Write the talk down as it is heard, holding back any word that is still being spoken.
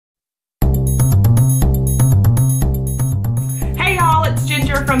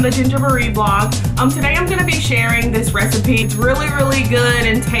from the Gingerberry blog. Today I'm going to be sharing this recipe. It's really good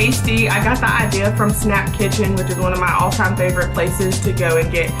and tasty. I got the idea from Snap Kitchen, which is one of my all-time favorite places to go and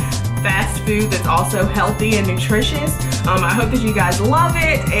get fast food that's also healthy and nutritious. I hope that you guys love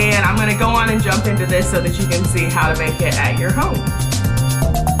it, and I'm going to go on and jump into this so that you can see how to make it at your home.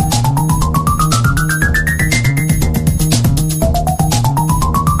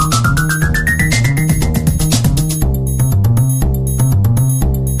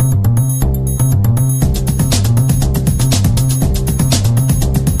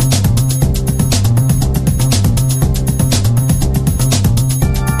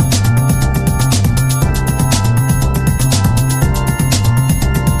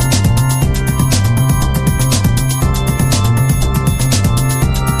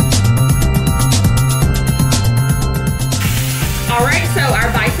 Alright, so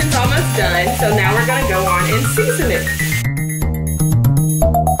our bison's almost done, so now we're going to go on and season it.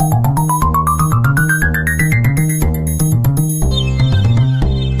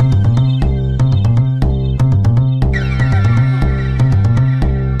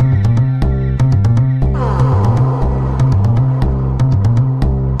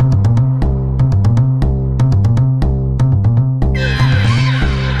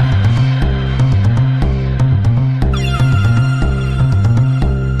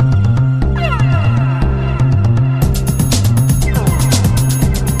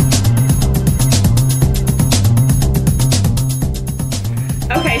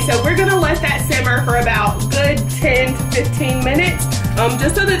 Okay, so we're gonna let that simmer for about good 10 to 15 minutes,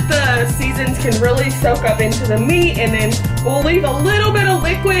 just so that the seasons can really soak up into the meat, and then we'll leave a little bit of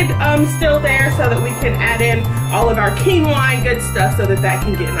liquid still there so that we can add in all of our quinoa and good stuff so that that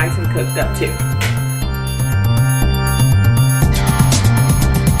can get nice and cooked up too.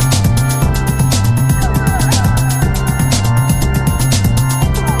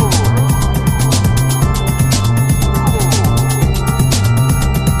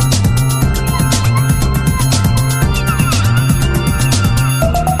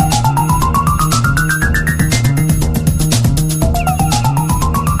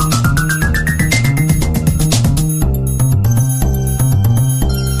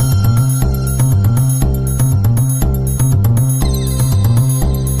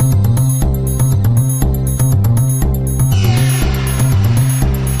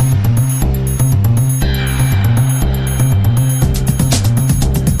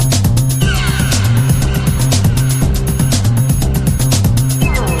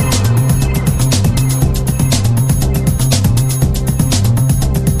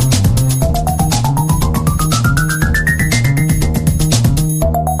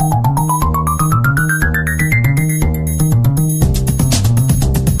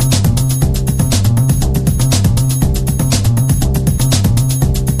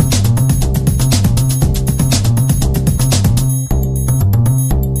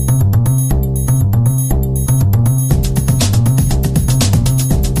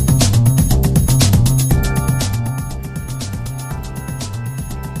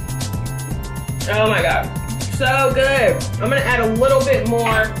 Oh my god, so good. I'm gonna add a little bit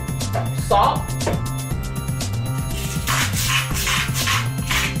more salt.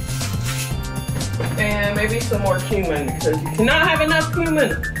 And maybe some more cumin, because you cannot have enough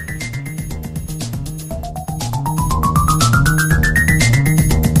cumin.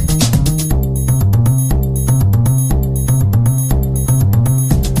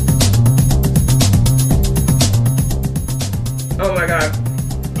 Oh my god.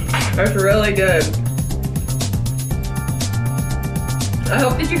 That's really good. I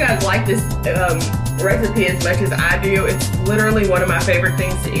hope that you guys like this recipe as much as I do. It's literally one of my favorite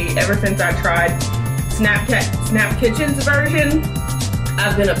things to eat. Ever since I tried Snap Kitchen's version,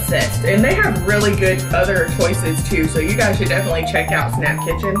 I've been obsessed. And they have really good other choices too, so you guys should definitely check out Snap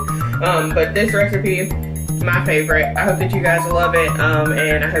Kitchen. But this recipe, my favorite. I hope that you guys love it,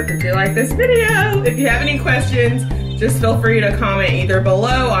 and I hope that you like this video. If you have any questions, just feel free to comment either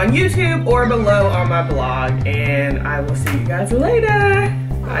below on YouTube or below on my blog, and I will see you guys later.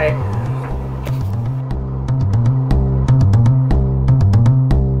 Bye.